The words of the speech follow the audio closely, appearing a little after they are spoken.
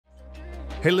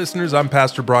Hey listeners, I'm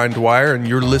Pastor Brian Dwyer, and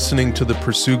you're listening to the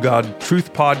Pursue God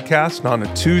Truth Podcast. And on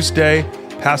a Tuesday,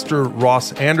 Pastor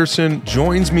Ross Anderson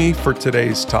joins me for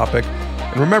today's topic.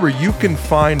 And remember, you can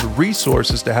find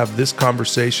resources to have this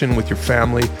conversation with your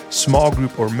family, small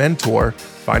group, or mentor.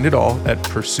 Find it all at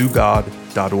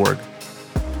pursuegod.org.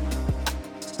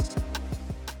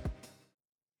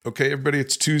 Okay, everybody,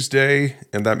 it's Tuesday,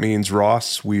 and that means,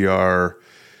 Ross, we are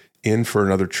in for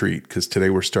another treat, because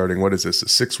today we're starting, what is this, a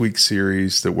 6-week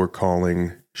series that we're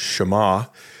calling Shema.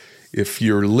 If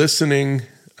you're listening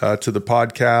to the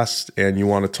podcast and you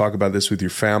want to talk about this with your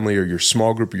family or your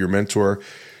small group or your mentor,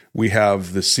 we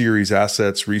have the series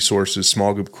Assets, Resources,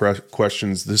 Small Group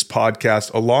Questions, this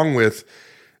podcast, along with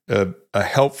a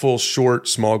helpful short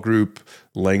small group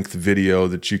length video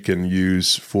that you can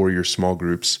use for your small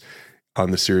groups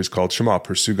on the series called Shema,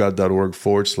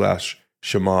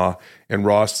 pursuegod.org/Shema. And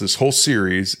Ross, this whole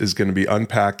series is going to be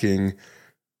unpacking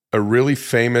a really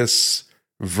famous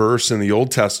verse in the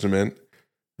Old Testament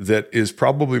that is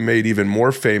probably made even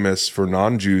more famous for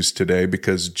non-Jews today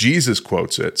because Jesus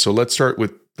quotes it. So let's start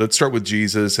with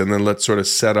Jesus, and then let's sort of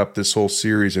set up this whole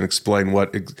series and explain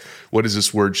what is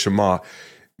this word Shema.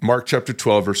 Mark chapter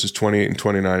 12, verses 28 and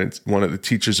 29, it's one of the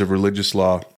teachers of religious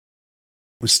law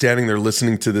was standing there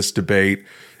listening to this debate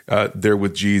there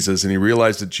with Jesus, and he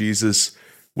realized that Jesus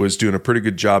was doing a pretty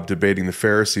good job debating the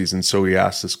Pharisees, and so he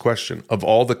asked this question: of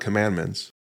all the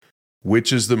commandments,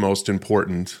 which is the most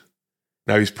important?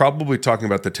 Now, he's probably talking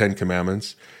about the 10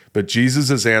 commandments, but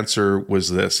Jesus' answer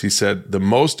was this. He said, the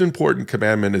most important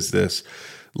commandment is this: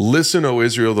 listen, O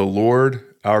Israel, the Lord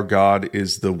our God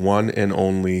is the one and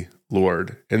only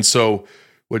Lord. And so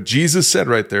what Jesus said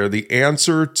right there, the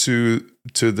answer to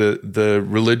the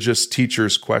religious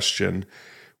teacher's question,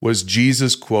 was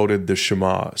Jesus quoted the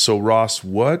Shema. So Ross,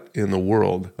 what in the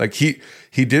world? Like he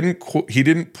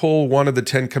didn't pull one of the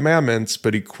 10 commandments,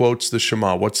 but he quotes the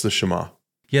Shema. What's the Shema?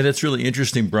 Yeah, that's really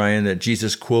interesting, Brian, that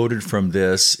Jesus quoted from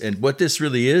this. And what this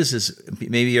really is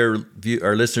maybe our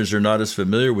listeners are not as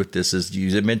familiar with this as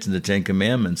you mentioned the 10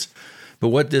 commandments. But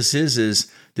what this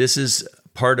is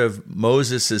part of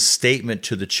Moses' statement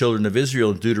to the children of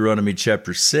Israel in Deuteronomy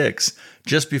chapter 6,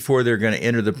 just before they're going to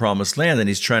enter the promised land. And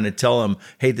he's trying to tell them,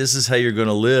 hey, this is how you're going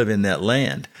to live in that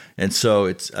land. And so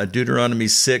it's Deuteronomy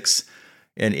 6,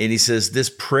 and he says this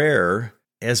prayer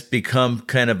has become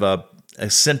kind of a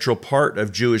central part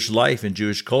of Jewish life and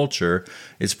Jewish culture.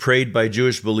 It's prayed by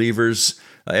Jewish believers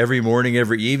every morning,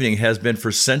 every evening, has been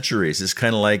for centuries. It's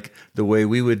kind of like the way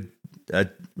we would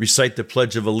recite the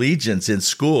Pledge of Allegiance in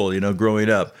school, growing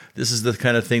up. This is the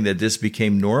kind of thing that this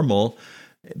became normal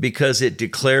because it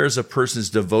declares a person's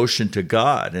devotion to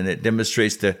God, and it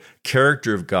demonstrates the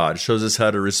character of God, shows us how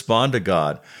to respond to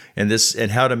God, and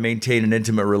how to maintain an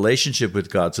intimate relationship with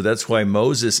God. So that's why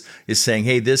Moses is saying,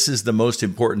 hey, this is the most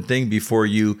important thing before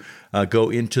you go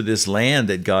into this land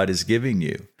that God is giving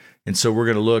you. And so we're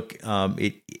going to look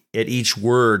at each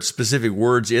word, specific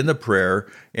words in the prayer,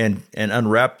 and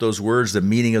unwrap those words, the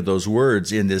meaning of those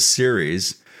words in this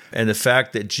series. And the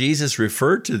fact that Jesus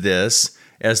referred to this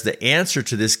as the answer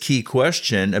to this key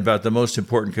question about the most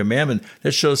important commandment,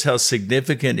 that shows how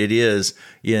significant it is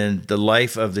in the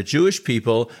life of the Jewish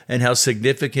people and how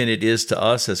significant it is to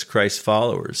us as Christ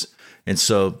followers. And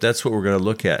so that's what we're going to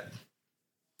look at.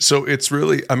 So it's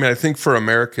really, I think for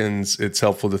Americans, it's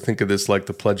helpful to think of this like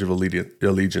the Pledge of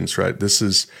Allegiance, right? This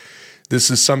is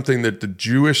something that the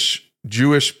Jewish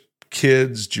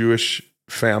kids, Jewish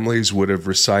families would have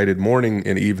recited morning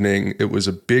and evening. It was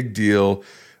a big deal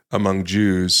among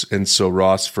Jews. And so,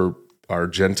 Ross, for our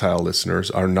Gentile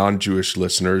listeners, our non-Jewish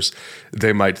listeners,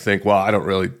 they might think, well,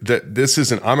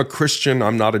 I'm a Christian,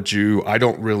 I'm not a Jew, I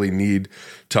don't really need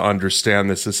to understand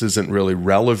this. This isn't really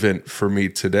relevant for me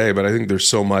today. But I think there's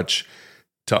so much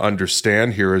to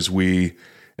understand here as we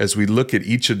look at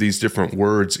each of these different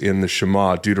words in the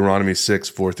Shema. Deuteronomy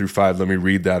 6, 4-5. Let me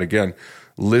read that again.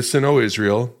 Listen, O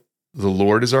Israel, the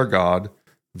Lord is our God,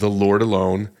 the Lord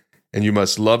alone, and you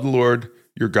must love the Lord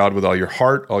your God with all your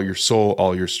heart, all your soul,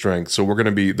 all your strength. So we're going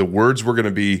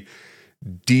to be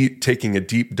taking a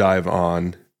deep dive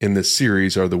on in this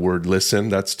series are the word listen,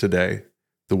 that's today,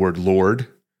 the word Lord,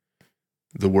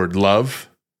 the word love,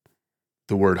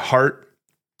 the word heart,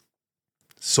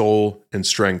 soul, and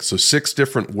strength. So 6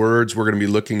 different words. We're going to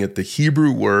be looking at the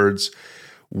Hebrew words,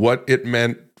 what it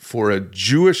meant for a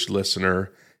Jewish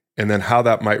listener, and then how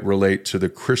that might relate to the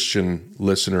Christian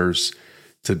listeners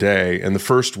today. And the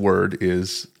first word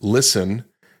is listen,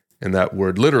 and that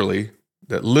literally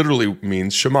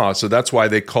means Shema. So that's why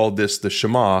they called this the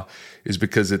Shema, is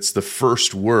because it's the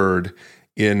first word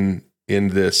in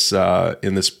this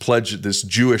pledge, this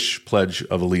Jewish pledge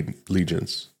of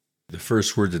allegiance. the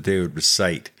first word that they would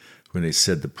recite when they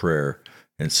said the prayer.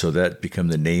 And so that became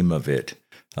the name of it.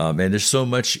 And there's so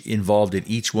much involved in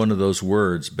each one of those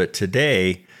words. But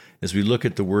today, as we look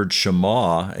at the word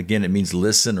Shema, again, it means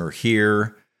listen or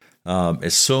hear.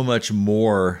 It's so much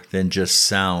more than just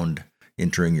sound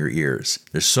entering your ears.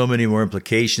 There's so many more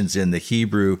implications in the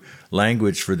Hebrew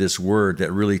language for this word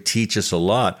that really teach us a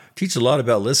lot. Teach a lot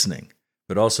about listening,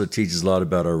 but also teaches a lot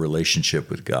about our relationship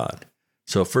with God.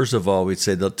 So first of all, we'd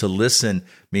say that to listen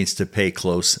means to pay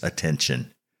close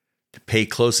attention. To pay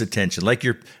close attention. Like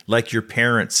your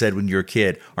parent said when you were a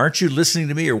kid, aren't you listening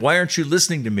to me? Or why aren't you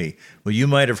listening to me? Well, you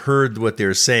might have heard what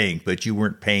they're saying, but you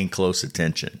weren't paying close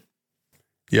attention.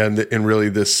 Yeah, and really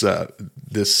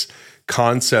this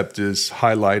concept is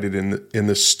highlighted in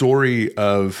the story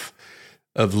of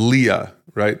Leah,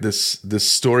 right? This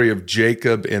story of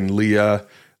Jacob and Leah,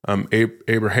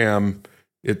 Abraham.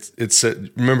 It's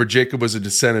remember, Jacob was a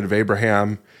descendant of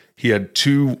Abraham. He had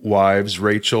two wives,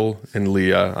 Rachel and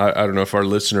Leah. I don't know if our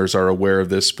listeners are aware of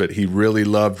this, but he really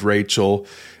loved Rachel,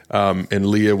 and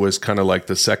Leah was kind of like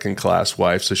the second-class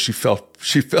wife. So she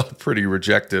felt pretty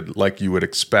rejected, like you would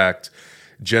expect.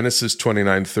 Genesis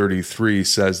 29:33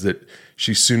 says that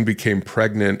she soon became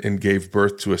pregnant and gave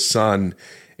birth to a son,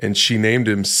 and she named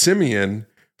him Simeon,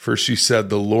 for she said,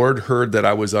 "The Lord heard that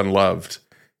I was unloved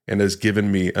and has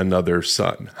given me another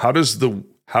son." How does the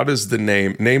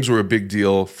names were a big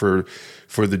deal for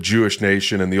the Jewish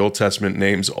nation, and the Old Testament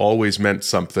names always meant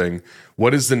something. What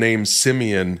does the name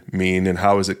Simeon mean, and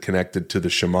how is it connected to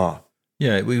the Shema?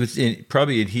 Yeah,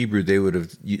 probably in Hebrew they would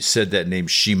have said that name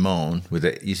Shimon with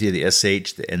you see the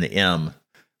SH and the M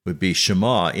would be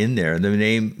Shema in there, and the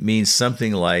name means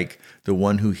something like the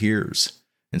one who hears.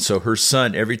 And so her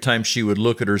son, every time she would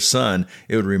look at her son,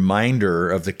 it would remind her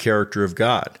of the character of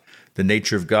God, the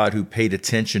nature of God who paid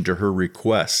attention to her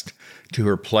request, to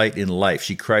her plight in life.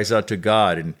 She cries out to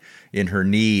God in her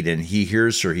need, and he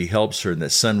hears her, he helps her, and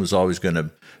the son was always going to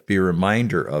be a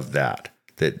reminder of that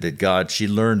God, she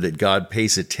learned that God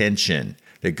pays attention,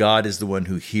 that God is the one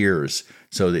who hears,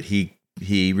 so that he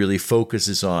really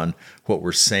focuses on what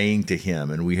we're saying to him.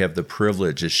 And we have the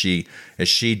privilege, as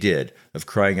she did, of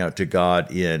crying out to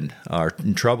God in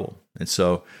trouble. And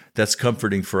so that's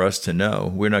comforting for us to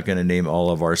know. We're not going to name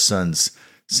all of our sons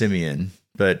Simeon,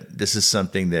 but this is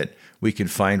something that we can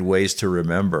find ways to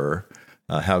remember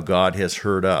how God has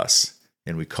heard us.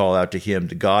 And we call out to him.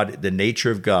 To God, the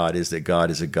nature of God is that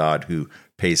God is a God who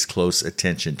pays close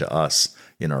attention to us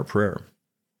in our prayer.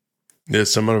 Yeah,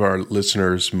 some of our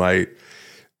listeners might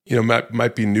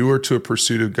be newer to a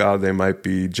pursuit of God. They might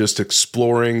be just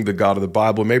exploring the God of the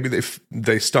Bible. Maybe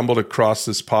they stumbled across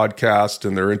this podcast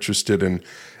and they're interested in,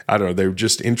 I don't know, they're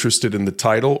just interested in the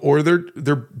title, or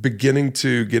they're beginning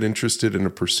to get interested in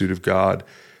a pursuit of God.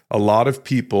 A lot of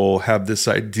people have this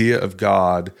idea of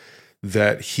God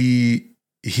that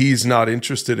he's not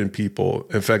interested in people.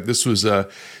 In fact, this was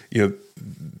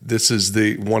this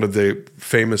is one of the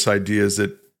famous ideas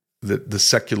that the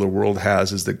secular world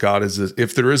has, is that God is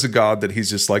if there is a God, that he's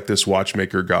just like this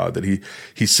watchmaker God, that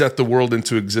he set the world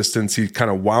into existence, he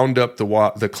kind of wound up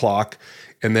the clock,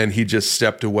 and then he just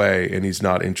stepped away and he's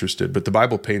not interested. But the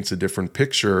Bible paints a different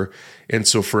picture, and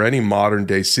so for any modern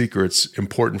day seeker, it's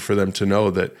important for them to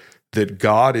know that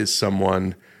God is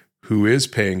someone who is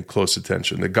paying close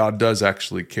attention, that God does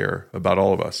actually care about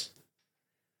all of us.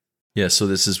 Yeah, so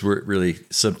this is really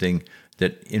something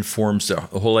that informs the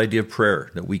whole idea of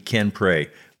prayer, that we can pray,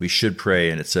 we should pray,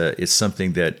 and it's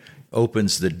something that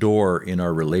opens the door in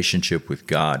our relationship with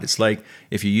God. It's like,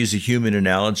 if you use a human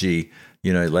analogy,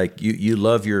 like you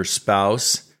love your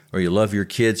spouse or you love your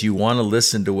kids, you want to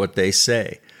listen to what they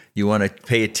say. You want to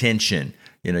pay attention.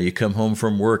 You come home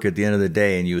from work at the end of the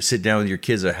day and you sit down with your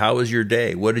kids. How was your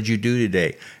day? What did you do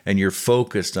today? And you're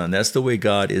focused on. That's the way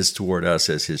God is toward us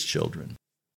as his children.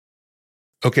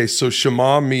 Okay, so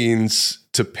Shema means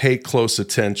to pay close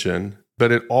attention,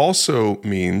 but it also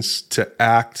means to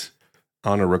act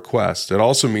on a request. It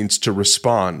also means to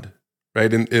respond,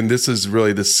 right? And this is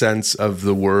really the sense of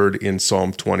the word in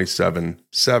Psalm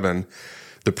 27:7.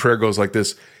 The prayer goes like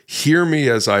this: "Hear me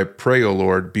as I pray, O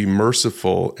Lord, be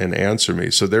merciful and answer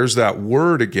me." So there's that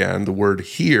word again, the word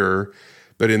hear,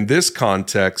 but in this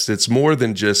context, it's more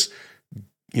than just,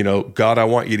 God, I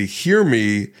want you to hear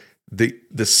me.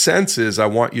 The sense is, I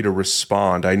want you to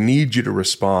respond. I need you to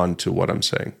respond to what I'm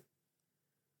saying.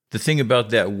 The thing about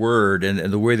that word and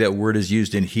the way that word is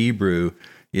used in Hebrew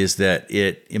is that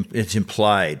it's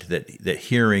implied that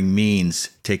hearing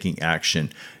means taking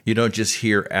action. You don't just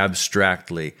hear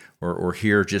abstractly or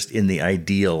hear just in the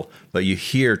ideal, but you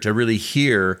hear. To really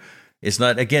hear, it's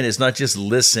not just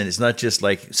listen. It's not just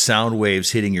like sound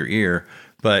waves hitting your ear,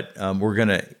 but you're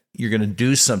gonna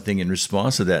do something in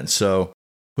response to that. And so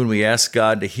when we ask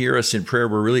God to hear us in prayer,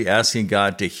 we're really asking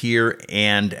God to hear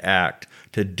and act,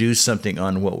 to do something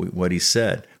on what He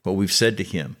said, what we've said to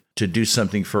Him, to do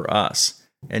something for us.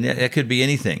 And it could be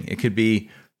anything. It could be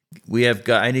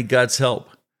I need God's help.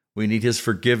 We need His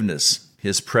forgiveness,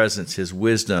 His presence, His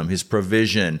wisdom, His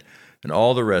provision, and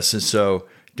all the rest. And so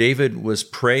David was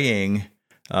praying.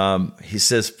 He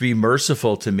says, "Be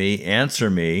merciful to me, answer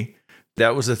me."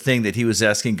 That was the thing that he was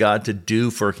asking God to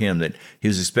do for him, that he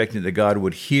was expecting that God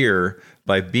would hear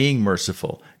by being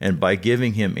merciful and by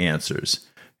giving him answers.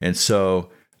 And so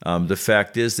the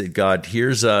fact is that God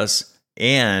hears us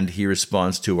and He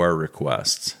responds to our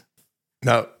requests.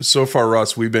 Now, so far,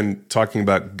 Ross, we've been talking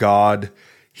about God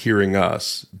hearing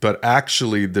us, but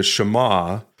actually the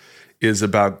Shema is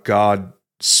about God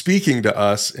speaking to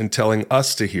us and telling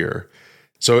us to hear.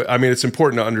 So, I mean, it's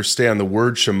important to understand the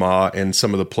word Shema and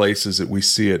some of the places that we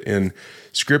see it in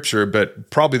Scripture,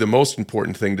 but probably the most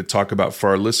important thing to talk about for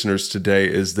our listeners today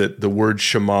is that the word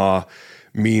Shema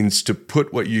means to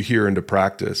put what you hear into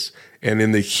practice. And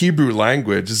in the Hebrew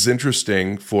language, this is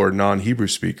interesting for non-Hebrew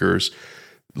speakers,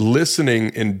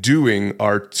 listening and doing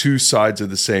are two sides of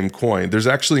the same coin. There's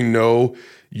actually no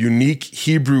unique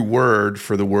Hebrew word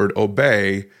for the word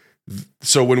obey.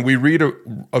 So when we read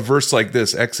a verse like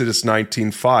this, Exodus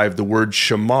 19:5, the word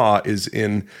Shema is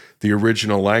in the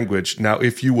original language. Now,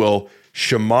 if you will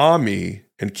Shema me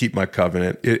and keep my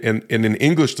covenant, and in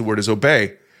English the word is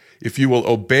obey. If you will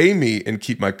obey me and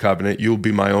keep my covenant, you will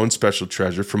be my own special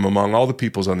treasure from among all the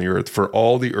peoples on the earth, for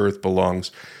all the earth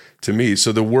belongs to me.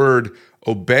 So the word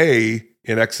obey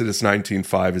in Exodus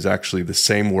 19:5 is actually the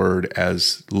same word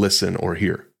as listen or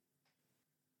hear.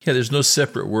 Yeah, there's no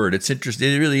separate word. It's interesting.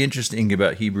 It's really interesting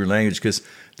about Hebrew language because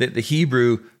the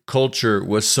Hebrew culture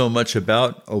was so much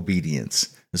about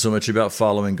obedience and so much about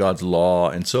following God's law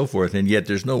and so forth, and yet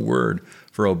there's no word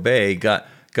for obey.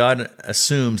 God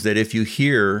assumes that if you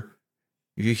hear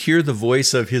the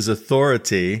voice of His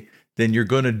authority, then you're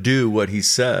going to do what He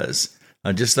says.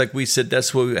 Just like we said,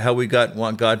 that's how we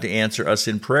want God to answer us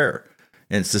in prayer.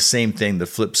 And it's the same thing. The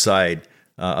flip side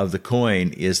of the coin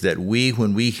is that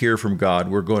when we hear from God,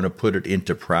 we're going to put it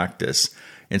into practice.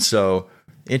 And so,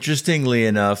 interestingly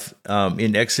enough,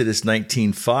 in Exodus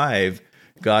 19:5,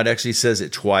 God actually says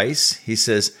it twice. He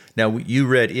says, now you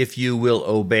read, if you will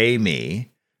obey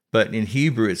me, but in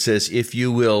Hebrew it says, if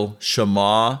you will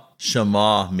Shema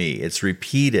me. It's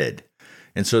repeated.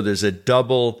 And so there's a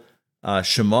double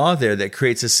Shema there that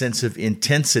creates a sense of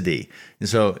intensity. And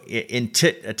so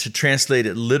to translate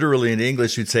it literally in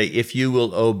English, you'd say, if you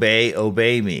will obey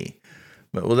me.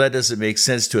 Well, that doesn't make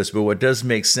sense to us. But what does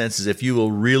make sense is if you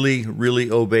will really,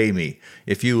 really obey me,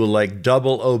 if you will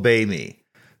double obey me.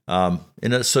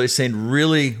 And so he's saying,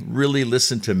 really, really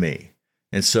listen to me.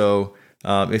 And so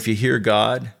if you hear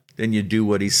God, then you do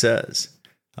what He says.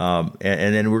 And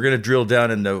then we're going to drill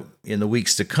down in the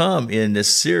weeks to come in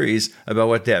this series about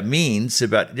what that means,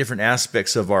 about different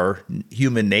aspects of our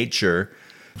human nature,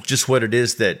 just what it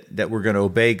is that we're going to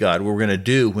obey God, what we're going to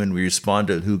do when we respond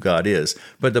to who God is.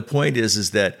 But the point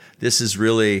is that this is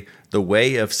really the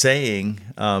way of saying,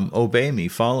 obey me,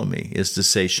 follow me, is to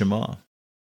say Shema.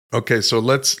 Okay, so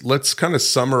let's kind of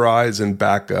summarize and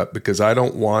back up because I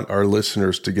don't want our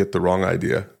listeners to get the wrong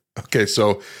idea. Okay,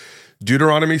 so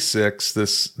Deuteronomy 6,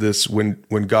 this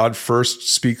when God first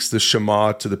speaks the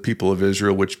Shema to the people of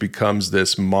Israel, which becomes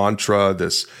this mantra,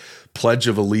 this pledge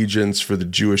of allegiance for the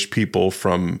Jewish people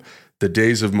from the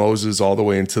days of Moses all the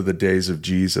way into the days of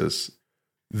Jesus.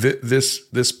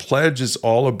 This pledge is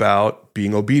all about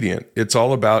being obedient. It's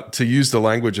all about, to use the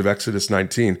language of Exodus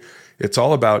 19, it's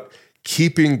all about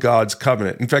keeping God's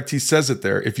covenant. In fact, He says it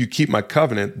there, if you keep my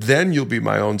covenant, then you'll be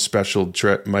my own special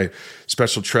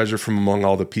treasure from among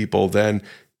all the people. Then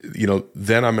I'm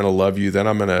going to love you. Then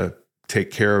I'm going to take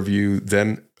care of you.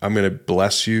 Then I'm going to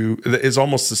bless you. Is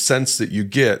almost the sense that you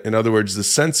get. In other words, the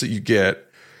sense that you get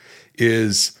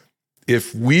is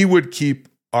if we would keep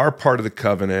our part of the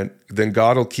covenant, then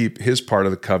God will keep His part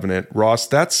of the covenant. Ross,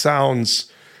 that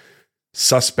sounds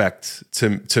suspect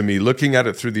to me. Looking at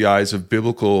it through the eyes of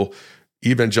biblical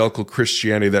evangelical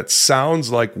Christianity, that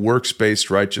sounds like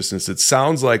works-based righteousness. It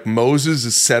sounds like Moses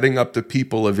is setting up the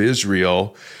people of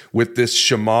Israel with this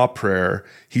Shema prayer.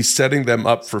 He's setting them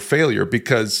up for failure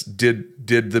because could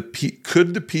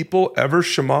the people ever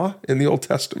Shema in the Old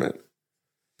Testament?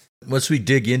 Once we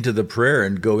dig into the prayer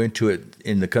and go into it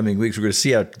in the coming weeks, we're going to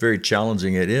see how very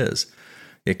challenging it is.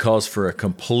 It calls for a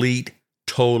complete,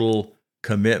 total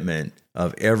commitment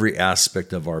of every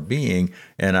aspect of our being,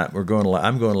 and I'm going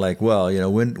like, well,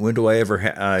 when do I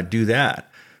ever do that?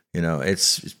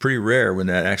 It's pretty rare when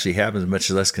that actually happens, much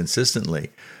less consistently.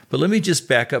 But let me just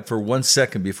back up for 1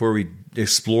 second before we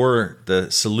explore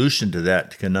the solution to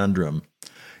that conundrum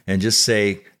and just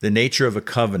say the nature of a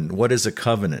covenant. What is a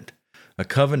covenant? A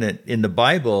covenant in the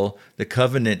Bible, the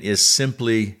covenant is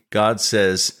simply God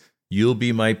says, you'll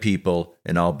be my people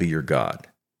and I'll be your God.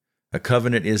 A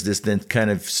covenant is this then kind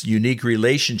of unique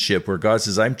relationship where God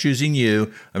says, I'm choosing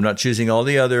you. I'm not choosing all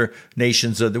the other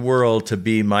nations of the world to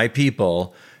be my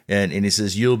people. And he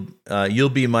says, you'll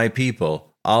be my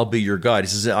people. I'll be your God. He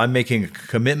says, I'm making a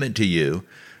commitment to you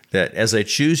that as I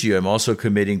choose you, I'm also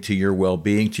committing to your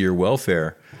well-being, to your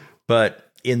welfare. But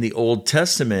in the Old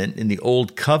Testament, in the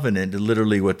Old Covenant,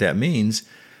 literally what that means,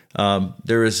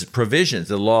 there is provisions.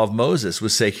 The law of Moses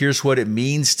would say, here's what it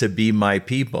means to be my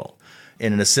people.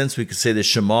 And in a sense, we could say the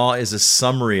Shema is a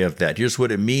summary of that. Here's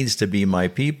what it means to be my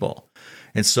people.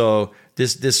 And so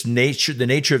the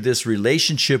nature of this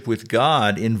relationship with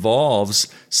God involves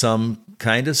some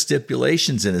kind of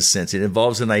stipulations in a sense. It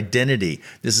involves an identity.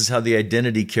 This is how the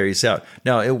identity carries out.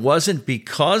 Now, it wasn't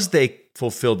because they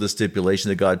fulfilled the stipulation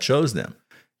that God chose them.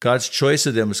 God's choice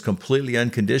of them was completely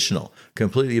unconditional,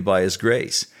 completely by his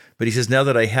grace. But he says, now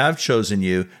that I have chosen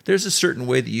you, there's a certain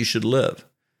way that you should live.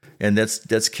 And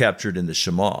that's captured in the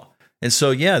Shema. And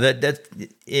so, yeah, that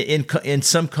in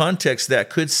some context, that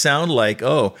could sound like,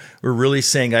 oh, we're really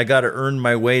saying I got to earn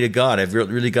my way to God. I've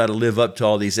really got to live up to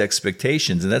all these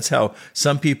expectations. And that's how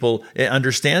some people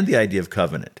understand the idea of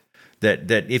covenant, that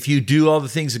if you do all the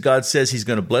things that God says, he's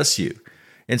going to bless you.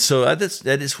 And so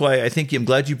that is why I think I'm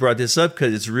glad you brought this up,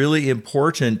 because it's really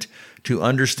important to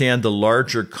understand the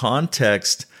larger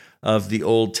context of the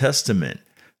Old Testament.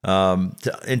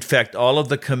 In fact, all of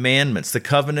the commandments, the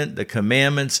covenant, the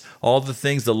commandments, all the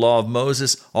things, the law of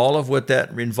Moses, all of what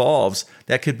that involves,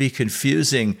 that could be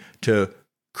confusing to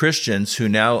Christians who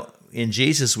now in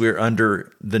Jesus we're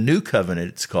under the new covenant,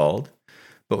 it's called.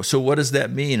 But so what does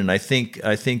that mean? And I think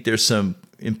there's some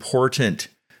important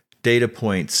data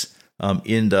points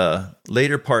in the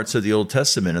later parts of the Old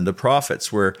Testament and the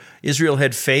prophets where Israel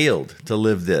had failed to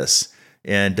live this,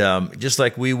 and just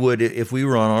like we would if we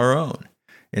were on our own.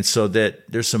 And so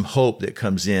that there's some hope that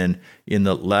comes in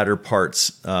the latter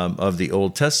parts of the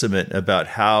Old Testament about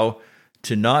how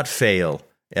to not fail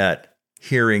at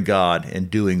hearing God and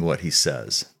doing what he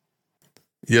says.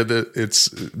 Yeah,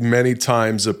 it's many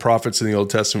times the prophets in the Old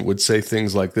Testament would say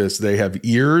things like this. They have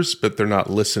ears, but they're not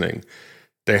listening.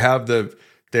 They have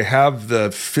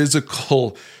the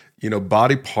physical,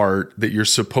 body part that you're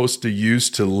supposed to use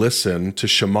to listen to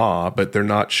Shema, but they're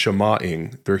not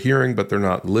Shema'ing. They're hearing, but they're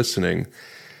not listening.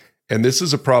 And this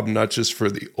is a problem not just for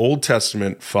the Old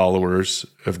Testament followers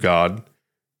of God,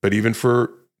 but even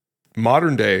for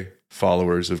modern day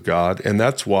followers of God. And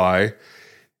that's why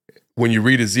when you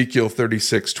read Ezekiel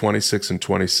 36, 26, and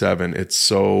 27, it's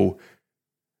so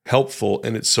helpful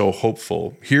and it's so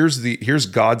hopeful. Here's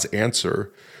God's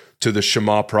answer to the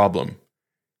Shema problem.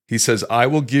 He says, I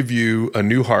will give you a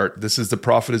new heart. This is the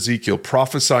prophet Ezekiel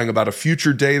prophesying about a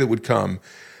future day that would come.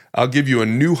 I'll give you a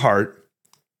new heart.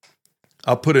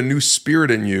 I'll put a new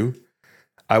spirit in you.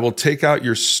 I will take out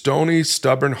your stony,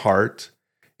 stubborn heart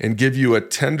and give you a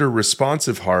tender,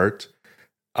 responsive heart.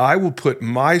 I will put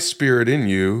my spirit in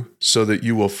you so that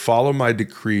you will follow my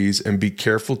decrees and be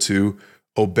careful to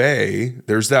obey.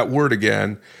 There's that word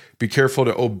again. Be careful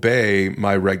to obey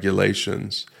my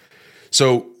regulations.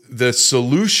 So the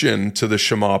solution to the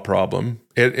Shema problem,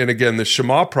 and again, the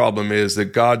Shema problem is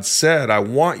that God said, I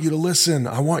want you to listen.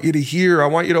 I want you to hear. I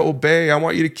want you to obey. I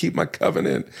want you to keep my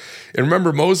covenant. And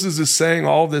remember, Moses is saying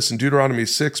all this in Deuteronomy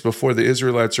 6 before the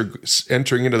Israelites are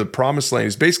entering into the promised land.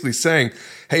 He's basically saying,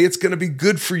 hey, it's going to be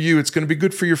good for you. It's going to be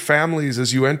good for your families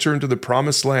as you enter into the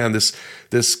promised land, this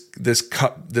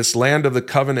land of the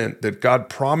covenant that God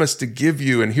promised to give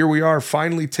you. And here we are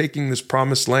finally taking this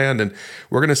promised land, and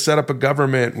we're going to set up a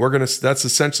government. That's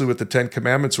essentially what the Ten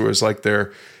Commandments were.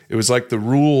 It was like the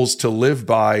rules to live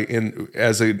by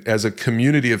as a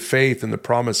community of faith in the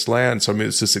promised land. So I mean,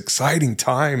 it's this exciting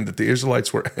time that the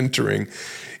Israelites were entering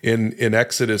in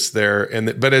Exodus there.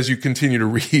 But as you continue to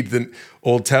read the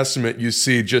Old Testament, you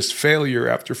see just failure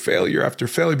after failure after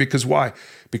failure. Because why?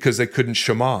 Because they couldn't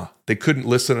Shema. They couldn't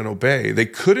listen and obey. They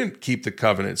couldn't keep the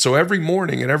covenant. So every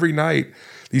morning and every night,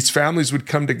 these families would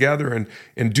come together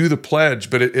and do the pledge.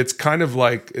 But it's kind of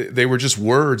like they were just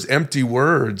words, empty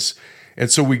words. And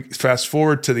so we fast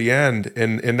forward to the end,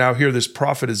 and now here this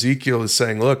prophet Ezekiel is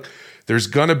saying, look, there's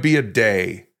going to be a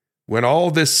day when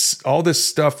all this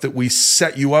stuff that we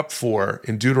set you up for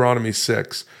in Deuteronomy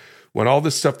 6, when all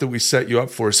this stuff that we set you up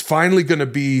for is finally going to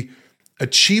be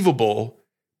achievable,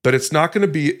 but it's not going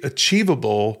to be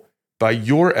achievable by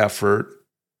your effort.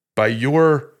 by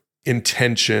your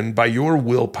intention, by your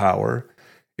willpower.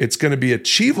 It's going to be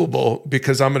achievable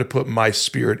because I'm going to put my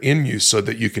spirit in you so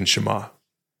that you can Shema.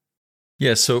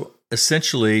 Yeah, so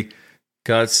essentially,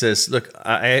 God says, look,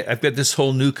 I've got this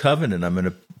whole new covenant I'm going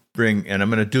to bring, and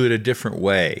I'm going to do it a different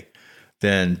way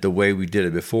than the way we did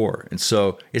it before. And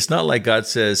so it's not like God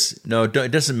says, no,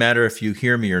 it doesn't matter if you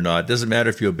hear me or not. It doesn't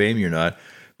matter if you obey me or not.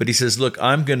 But he says, look,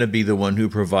 I'm going to be the one who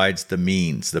provides the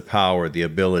means, the power, the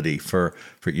ability for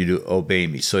you to obey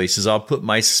me. So he says, I'll put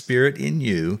my spirit in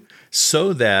you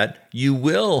so that you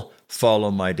will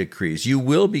follow my decrees. You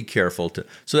will be careful to.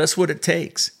 So that's what it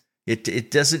takes.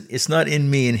 It's not in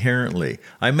me inherently.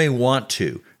 I may want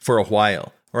to for a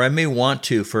while, or I may want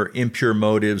to for impure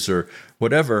motives or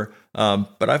whatever,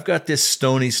 but I've got this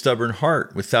stony, stubborn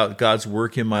heart without God's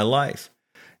work in my life.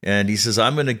 And he says,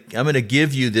 I'm gonna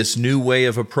give you this new way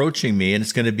of approaching me, and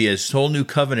it's going to be a whole new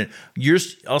covenant.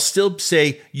 I'll still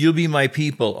say, you'll be my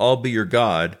people, I'll be your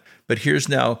God, but here's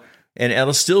now, and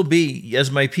it'll still be, as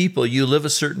my people, you live a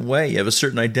certain way, you have a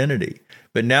certain identity.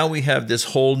 But now we have this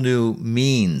whole new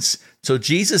means. So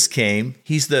Jesus came,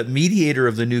 he's the mediator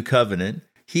of the new covenant.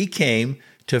 He came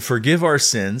to forgive our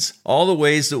sins, all the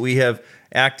ways that we have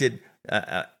acted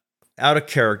out of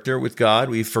character with God.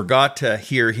 We forgot to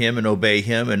hear him and obey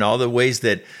him, and all the ways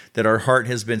that our heart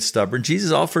has been stubborn.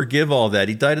 Jesus, I'll forgive all that.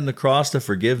 He died on the cross to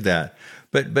forgive that.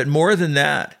 But more than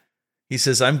that, he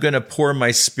says, I'm going to pour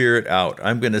my spirit out.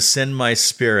 I'm going to send my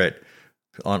spirit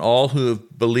on all who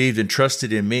have believed and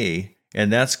trusted in me.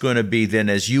 And that's going to be then,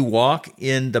 as you walk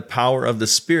in the power of the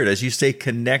Spirit, as you stay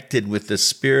connected with the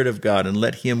Spirit of God and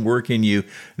let him work in you,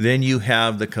 then you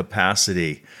have the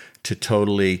capacity to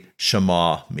totally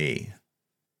Shema me.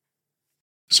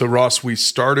 So Ross, we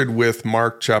started with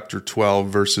Mark chapter 12,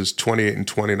 verses 28 and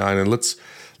 29, and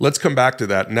let's come back to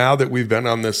that. Now that we've been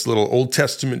on this little Old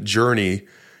Testament journey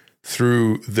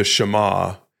through the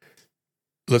Shema,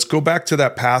 let's go back to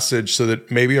that passage so that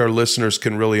maybe our listeners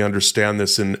can really understand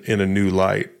this in a new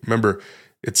light. Remember,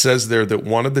 it says there that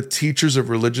one of the teachers of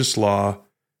religious law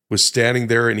was standing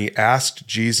there, and he asked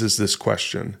Jesus this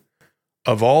question: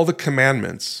 of all the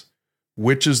commandments,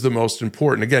 which is the most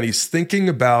important? Again, he's thinking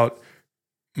about,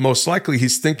 most likely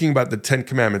he's thinking about the 10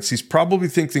 commandments. He's probably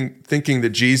thinking that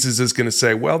Jesus is going to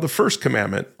say, well, the first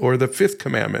commandment or the fifth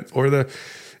commandment or the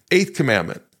eighth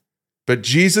commandment. But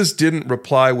Jesus didn't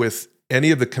reply with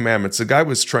any of the commandments. The guy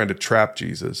was trying to trap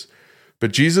Jesus.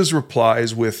 But Jesus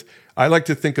replies with, I like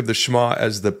to think of the Shema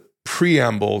as the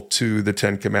preamble to the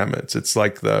 10 commandments. It's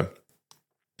like the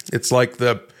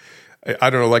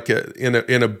I don't know, like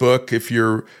in a book, if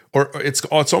you're, or it's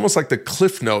almost like the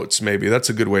Cliff Notes, maybe. That's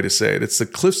a good way to say it. It's the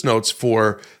Cliff Notes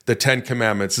for the 10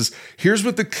 commandments. Here's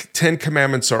what the 10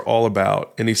 commandments are all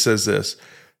about. And he says this: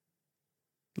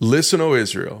 listen, O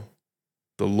Israel,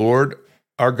 the Lord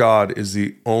our God is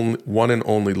the only one and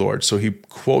only Lord. So he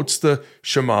quotes the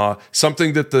Shema,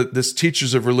 something that this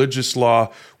teachers of religious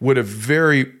law would have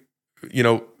very,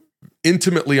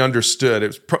 intimately understood.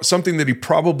 It was something that he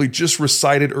probably just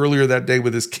recited earlier that day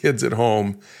with his kids at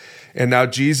home. And now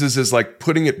Jesus is like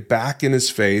putting it back in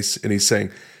his face, and he's saying,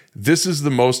 this is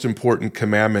the most important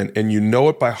commandment, and you know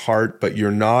it by heart, but you're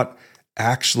not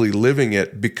actually living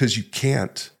it because you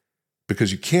can't.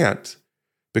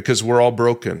 Because we're all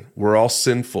broken, we're all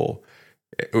sinful,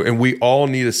 and we all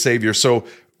need a Savior. So,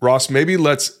 Ross, maybe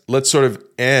let's sort of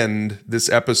end this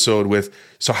episode with,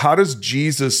 so how does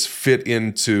Jesus fit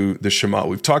into the Shema?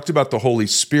 We've talked about the Holy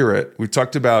Spirit. We've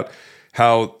talked about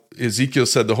how Ezekiel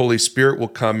said the Holy Spirit will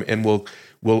come and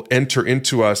will enter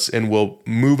into us and will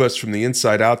move us from the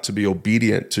inside out to be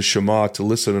obedient, to Shema, to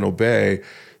listen and obey.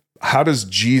 How does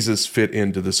Jesus fit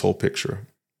into this whole picture?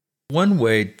 One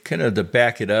way, kind of to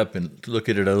back it up and look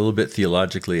at it a little bit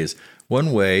theologically, is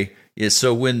one way is,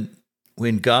 so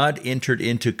when God entered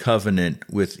into covenant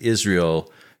with Israel,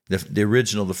 the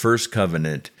original, the first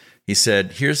covenant, he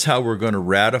said, here's how we're going to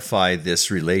ratify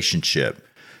this relationship.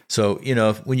 So,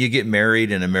 when you get married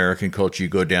in American culture, you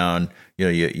go down,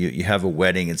 you have a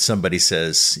wedding and somebody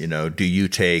says, do you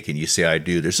take? And you say, I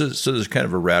do. There's kind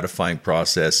of a ratifying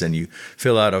process, and you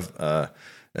fill out a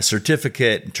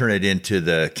certificate and turn it into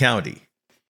the county.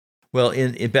 Well,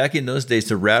 in back in those days,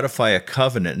 to ratify a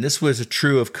covenant, and this was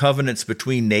true of covenants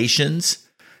between nations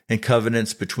and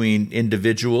covenants between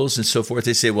individuals and so forth.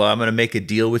 They say, well, I'm going to make a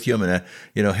deal with you. I'm going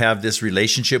to, have this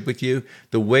relationship with you.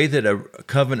 The way that a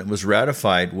covenant was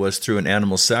ratified was through an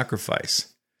animal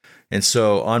sacrifice. And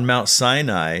so on Mount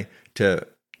Sinai, to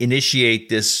initiate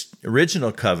this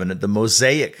original covenant, the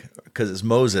Mosaic, because it's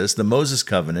Moses, the Moses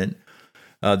covenant,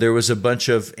 there was a bunch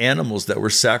of animals that were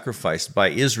sacrificed by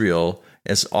Israel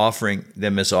as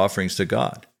offerings to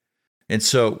God. And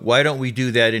so why don't we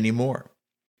do that anymore?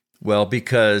 Well,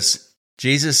 because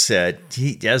Jesus said,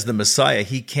 as the Messiah,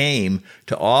 he came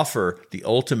to offer the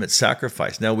ultimate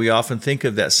sacrifice. Now, we often think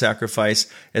of that sacrifice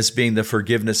as being the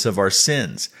forgiveness of our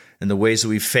sins and the ways that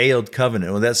we failed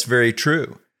covenant. Well, that's very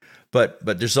true. But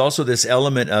there's also this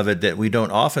element of it that we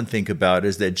don't often think about,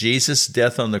 is that Jesus'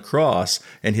 death on the cross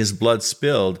and his blood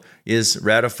spilled is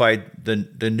ratified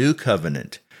the new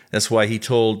covenant. That's why he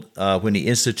told, when he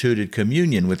instituted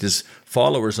communion with his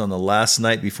followers on the last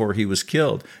night before he was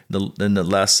killed, in the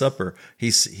Last Supper,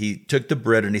 he took the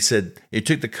bread and he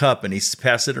took the cup and he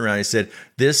passed it around. He said,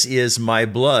 "This is my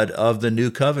blood of the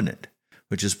new covenant,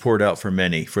 which is poured out for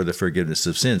many for the forgiveness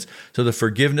of sins." So the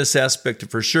forgiveness aspect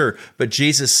for sure, but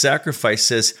Jesus' sacrifice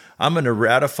says, I'm going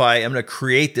to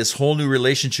create this whole new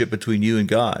relationship between you and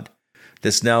God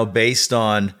that's now based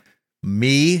on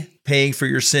me paying for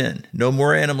your sin. No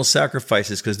more animal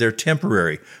sacrifices because they're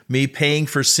temporary. Me paying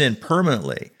for sin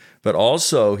permanently. But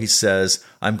also, he says,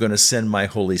 I'm going to send my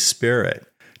Holy Spirit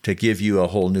to give you a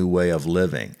whole new way of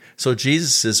living. So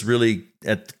Jesus is really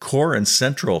at the core and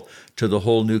central to the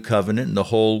whole new covenant and the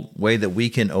whole way that we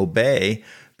can obey,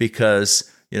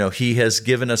 because he has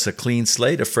given us a clean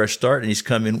slate, a fresh start, and he's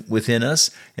come in within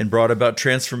us and brought about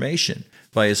transformation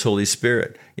by his Holy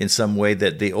Spirit in some way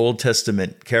that the Old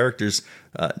Testament characters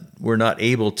were not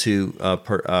able to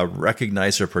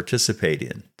recognize or participate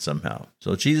in somehow.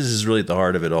 So Jesus is really at the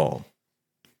heart of it all.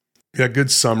 Yeah, a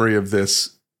good summary of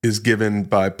this is given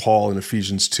by Paul in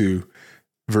Ephesians 2,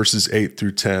 verses 8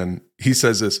 through 10. He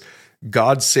says this: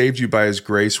 God saved you by his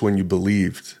grace when you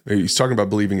believed. He's talking about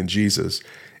believing in Jesus.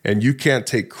 And you can't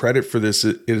take credit for this.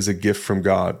 It is a gift from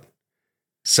God.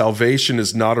 Salvation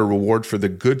is not a reward for the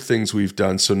good things we've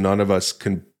done, so none of us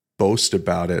can boast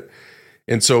about it.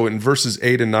 And so in verses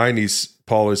 8 and 9,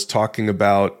 Paul is talking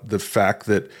about the fact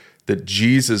that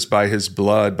Jesus, by his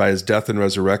blood, by his death and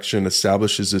resurrection,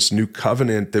 establishes this new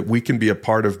covenant that we can be a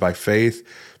part of by faith.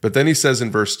 But then he says in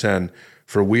verse 10,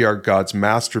 for we are God's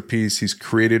masterpiece. He's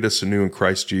created us anew in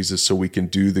Christ Jesus so we can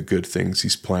do the good things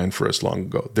he's planned for us long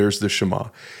ago. There's the Shema.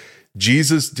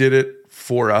 Jesus did it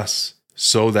for us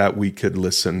so that we could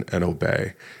listen and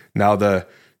obey. Now, the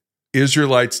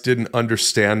Israelites didn't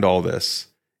understand all this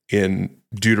in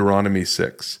Deuteronomy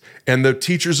 6. And the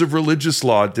teachers of religious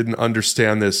law didn't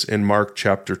understand this in Mark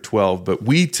chapter 12. But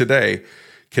we today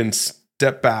can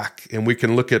step back and we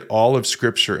can look at all of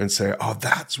Scripture and say, oh,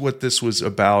 that's what this was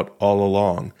about all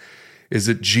along, is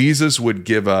that Jesus would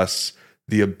give us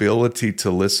the ability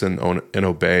to listen and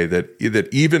obey, that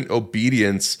even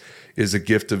obedience is a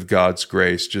gift of God's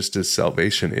grace, just as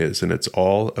salvation is, and it's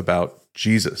all about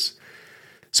Jesus.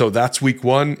 So that's week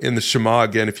 1 in the Shema.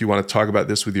 Again, if you want to talk about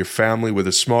this with your family, with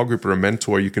a small group or a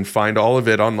mentor, you can find all of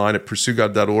it online at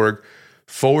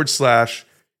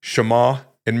pursuegod.org/Shema.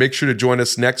 And make sure to join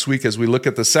us next week as we look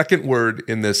at the second word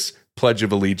in this Pledge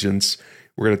of Allegiance.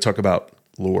 We're going to talk about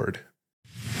Lord.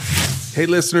 Hey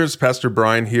listeners, Pastor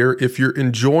Brian here. If you're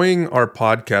enjoying our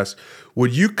podcast,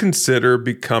 would you consider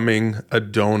becoming a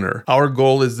donor? Our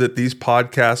goal is that these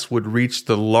podcasts would reach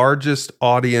the largest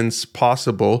audience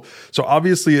possible. So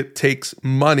obviously it takes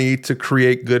money to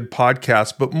create good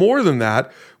podcasts, but more than that,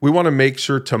 we want to make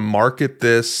sure to market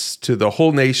this to the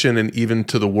whole nation and even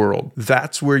to the world.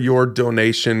 That's where your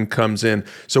donation comes in.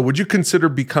 So would you consider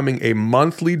becoming a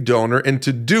monthly donor? And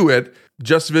to do it,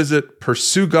 just visit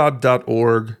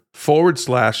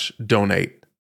pursuegod.org/donate.